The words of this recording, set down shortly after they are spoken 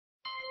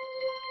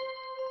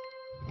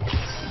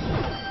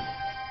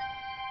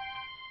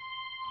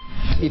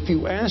if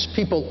you ask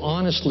people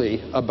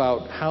honestly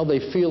about how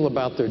they feel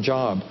about their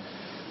job,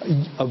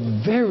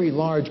 a very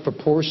large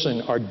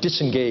proportion are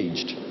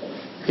disengaged.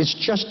 It's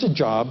just a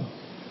job.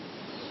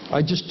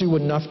 I just do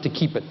enough to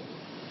keep it.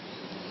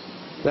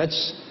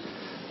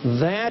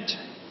 That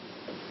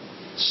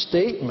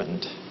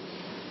statement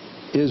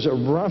is a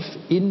rough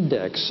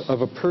index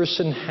of a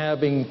person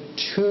having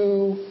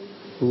too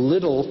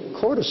little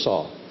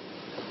cortisol.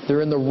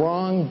 They're in the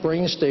wrong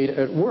brain state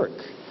at work.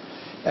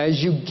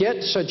 As you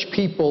get such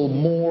people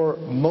more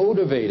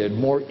motivated,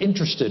 more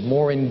interested,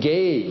 more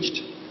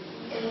engaged,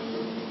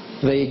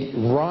 they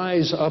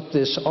rise up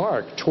this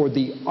arc toward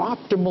the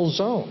optimal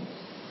zone.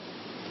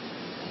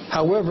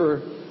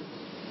 However,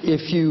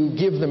 if you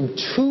give them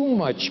too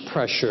much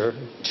pressure,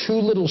 too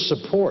little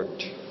support,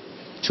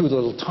 too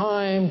little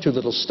time, too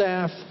little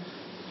staff,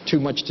 too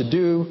much to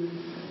do,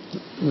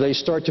 they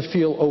start to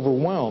feel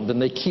overwhelmed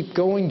and they keep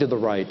going to the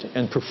right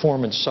and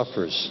performance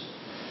suffers.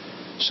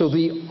 So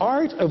the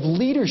art of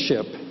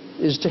leadership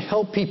is to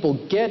help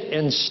people get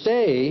and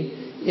stay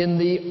in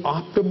the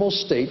optimal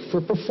state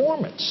for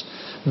performance.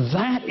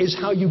 That is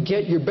how you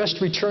get your best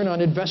return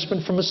on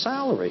investment from a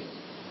salary.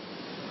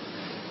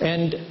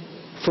 And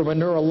from a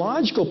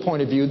neurological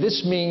point of view,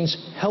 this means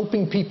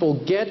helping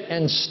people get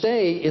and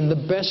stay in the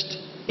best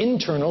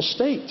internal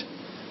state,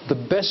 the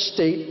best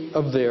state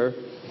of their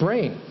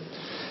brain.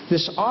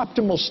 This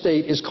optimal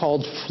state is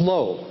called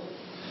flow.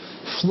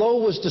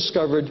 Flow was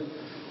discovered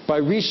by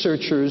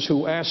researchers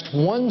who asked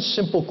one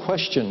simple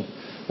question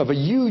of a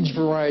huge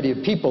variety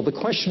of people. The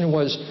question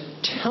was,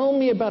 tell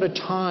me about a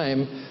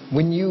time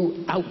when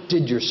you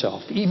outdid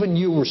yourself. Even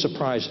you were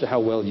surprised at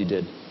how well you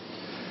did.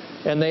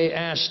 And they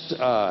asked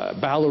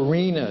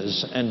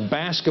ballerinas and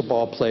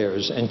basketball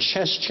players and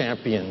chess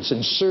champions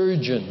and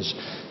surgeons,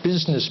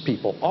 business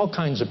people, all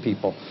kinds of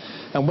people.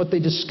 And what they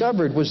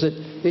discovered was that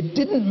it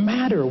didn't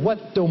matter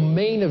what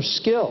domain of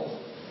skill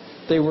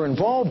they were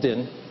involved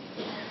in.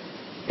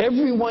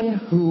 Everyone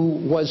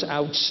who was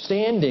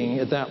outstanding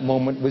at that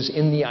moment was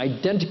in the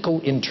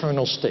identical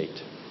internal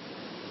state.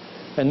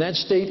 And that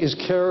state is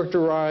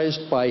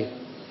characterized by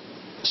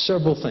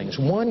several things.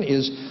 One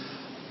is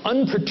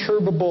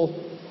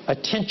unperturbable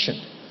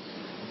attention.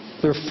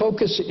 Their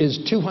focus is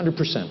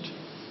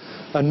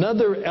 200%.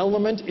 Another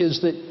element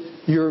is that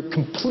you're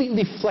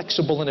completely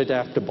flexible and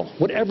adaptable.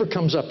 Whatever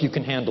comes up, you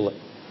can handle it.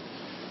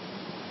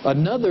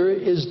 Another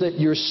is that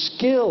your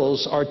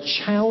skills are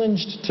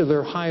challenged to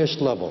their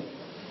highest level,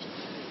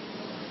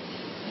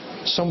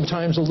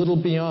 sometimes a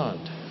little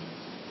beyond.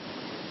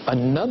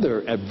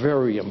 Another, a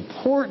very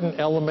important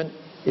element,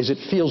 is it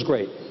feels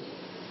great.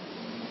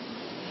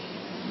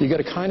 You get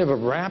a kind of a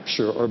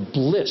rapture or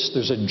bliss.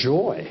 There's a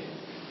joy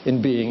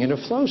in being in a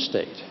flow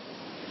state.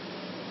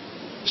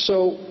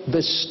 So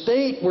the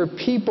state where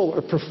people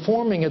are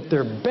performing at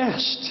their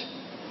best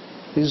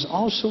is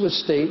also a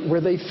state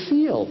where they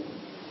feel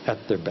at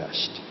their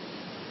best.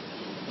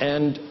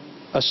 And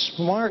a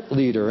smart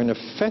leader, an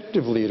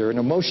effective leader, an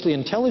emotionally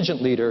intelligent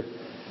leader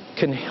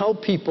can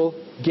help people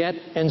get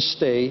and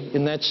stay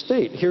in that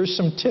state. Here's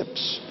some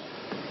tips.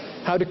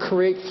 How to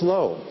create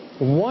flow.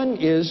 One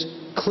is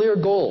clear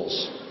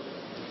goals.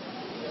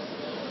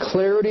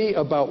 Clarity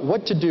about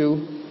what to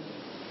do,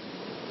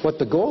 what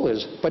the goal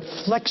is, but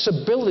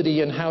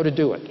flexibility in how to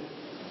do it.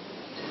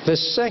 The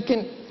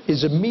second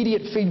is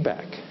immediate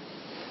feedback.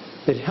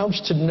 It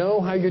helps to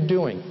know how you're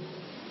doing.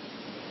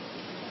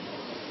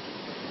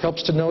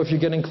 Helps to know if you're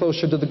getting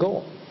closer to the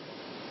goal.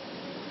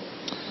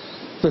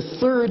 The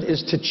third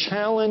is to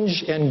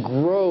challenge and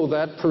grow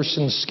that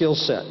person's skill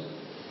set.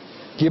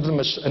 Give them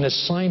an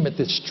assignment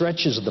that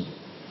stretches them.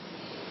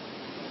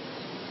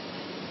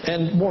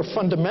 And more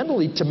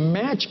fundamentally, to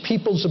match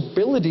people's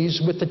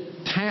abilities with the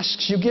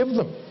tasks you give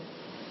them.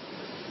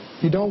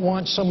 You don't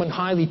want someone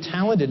highly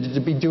talented to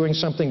be doing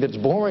something that's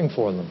boring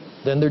for them.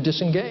 Then they're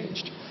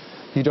disengaged.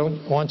 You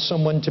don't want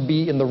someone to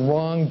be in the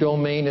wrong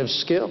domain of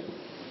skill.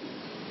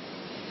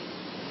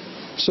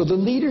 So the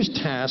leader's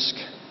task,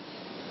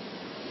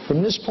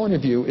 from this point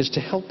of view, is to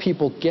help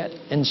people get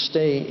and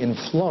stay in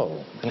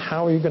flow. And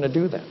how are you going to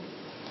do that?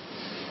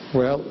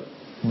 Well,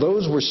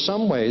 those were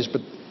some ways,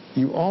 but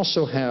you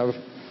also have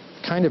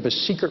kind of a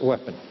secret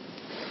weapon.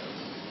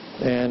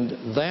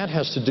 And that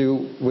has to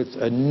do with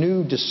a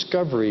new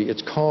discovery.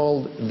 It's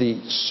called the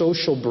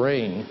social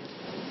brain.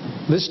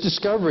 This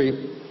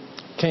discovery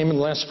came in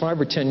the last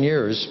 5 or 10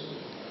 years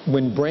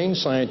when brain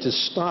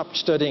scientists stopped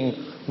studying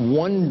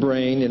one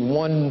brain in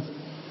one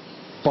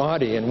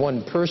body in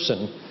one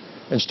person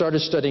and started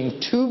studying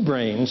two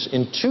brains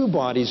in two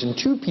bodies in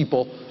two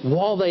people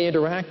while they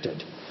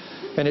interacted.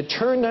 And it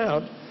turned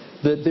out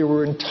that there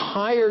were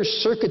entire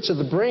circuits of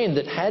the brain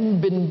that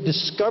hadn't been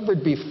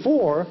discovered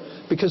before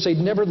because they'd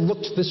never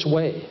looked this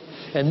way.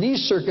 And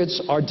these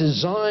circuits are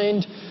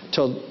designed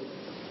to,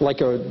 like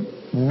a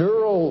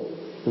neural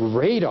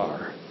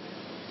radar,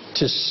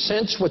 to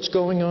sense what's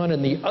going on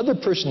in the other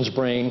person's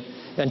brain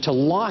and to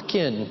lock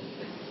in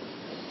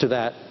to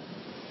that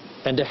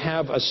and to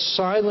have a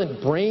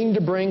silent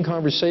brain-to-brain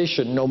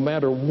conversation no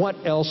matter what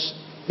else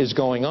is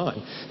going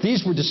on.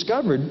 These were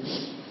discovered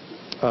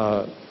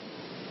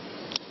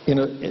in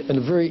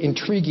a very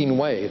intriguing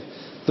way.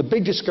 The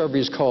big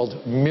discovery is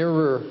called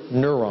mirror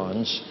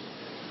neurons.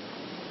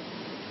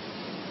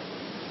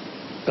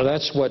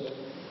 That's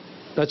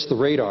the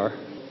radar.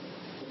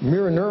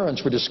 Mirror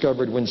neurons were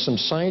discovered when some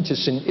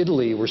scientists in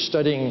Italy were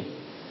studying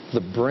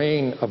the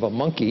brain of a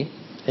monkey,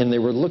 and they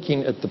were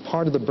looking at the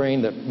part of the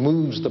brain that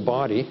moves the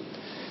body,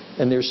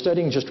 and they were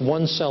studying just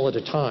one cell at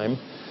a time.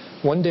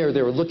 One day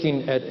they were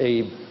looking at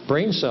a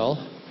brain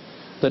cell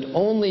that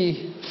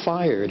only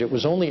fired, it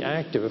was only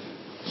active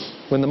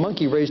when the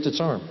monkey raised its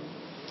arm.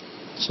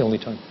 It's the only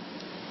time.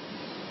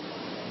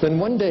 Then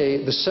one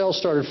day the cell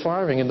started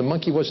firing and the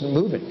monkey wasn't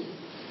moving.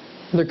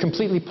 And they're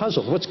completely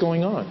puzzled. What's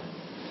going on?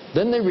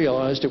 Then they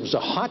realized it was a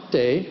hot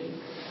day.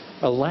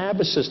 A lab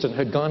assistant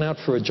had gone out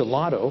for a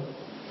gelato.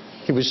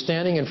 He was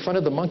standing in front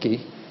of the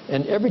monkey,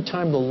 and every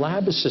time the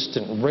lab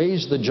assistant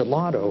raised the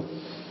gelato,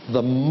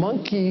 the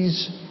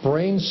monkey's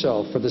brain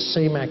cell for the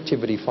same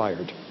activity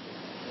fired.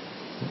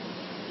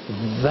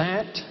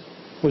 That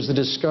was the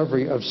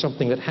discovery of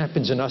something that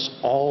happens in us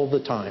all the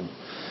time.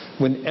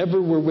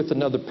 Whenever we're with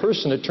another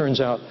person, it turns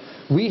out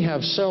we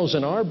have cells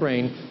in our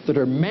brain that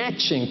are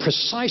matching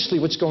precisely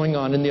what's going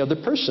on in the other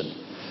person.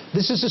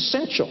 This is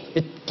essential.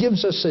 It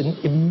gives us an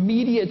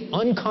immediate,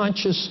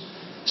 unconscious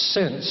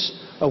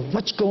sense of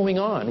what's going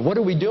on. What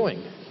are we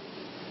doing?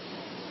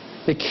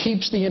 It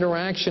keeps the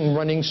interaction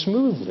running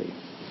smoothly.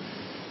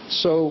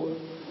 So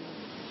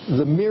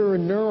the mirror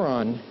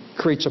neuron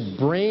creates a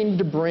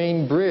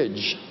brain-to-brain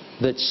bridge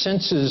that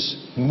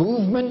senses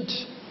movement,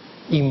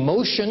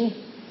 emotion,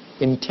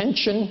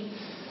 intention.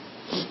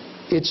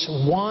 It's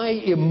why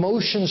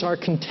emotions are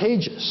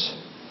contagious.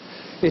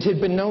 It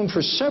had been known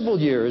for several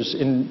years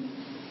in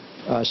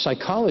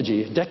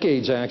psychology,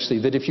 decades actually,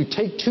 that if you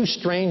take two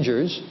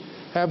strangers,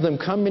 have them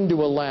come into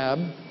a lab,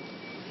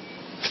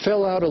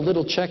 fill out a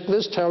little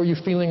checklist, how are you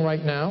feeling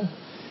right now,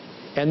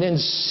 and then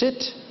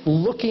sit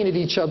looking at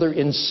each other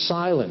in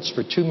silence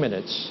for 2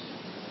 minutes,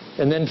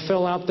 and then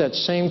fill out that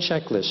same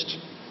checklist,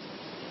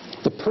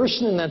 the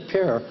person in that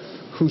pair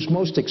who's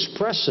most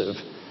expressive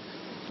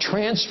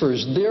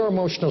transfers their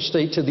emotional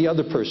state to the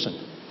other person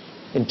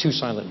in 2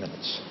 silent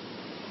minutes.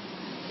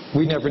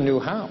 We never knew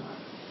how.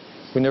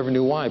 We never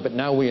knew why, but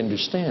now we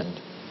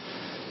understand.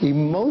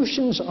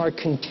 Emotions are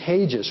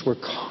contagious. We're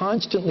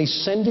constantly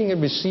sending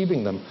and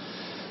receiving them.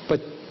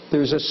 But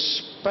there's a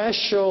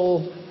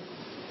special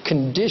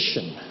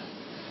condition,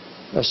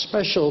 a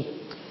special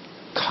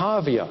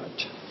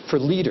caveat for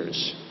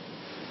leaders,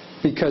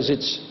 because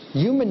it's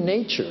human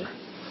nature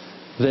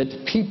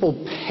that people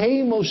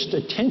pay most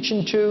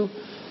attention to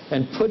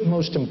and put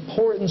most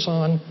importance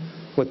on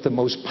what the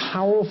most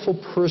powerful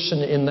person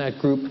in that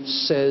group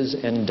says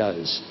and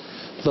does.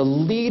 The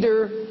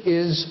leader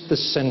is the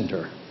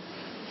sender,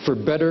 for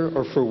better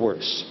or for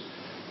worse.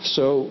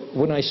 So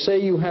when I say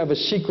you have a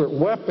secret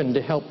weapon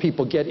to help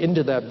people get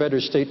into that better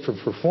state for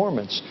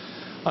performance,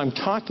 I'm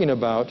talking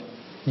about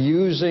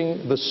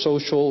using the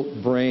social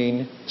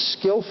brain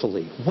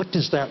skillfully. What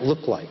does that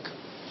look like?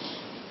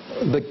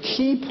 The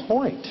key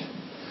point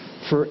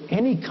for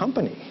any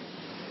company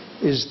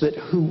is that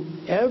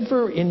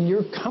whoever in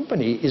your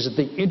company is at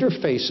the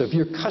interface of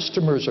your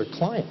customers or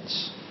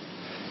clients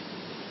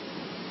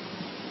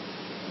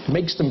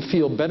makes them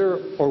feel better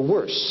or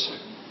worse.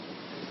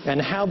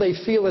 And how they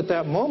feel at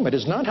that moment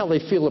is not how they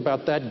feel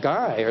about that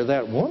guy or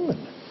that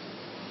woman.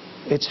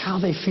 It's how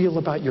they feel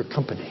about your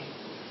company.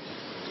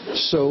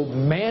 So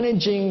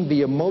managing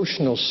the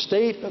emotional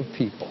state of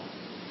people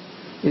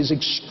is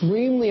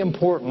extremely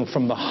important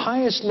from the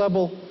highest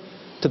level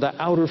to the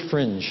outer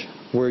fringe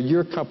where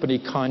your company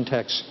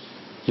contacts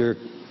your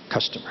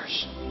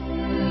customers.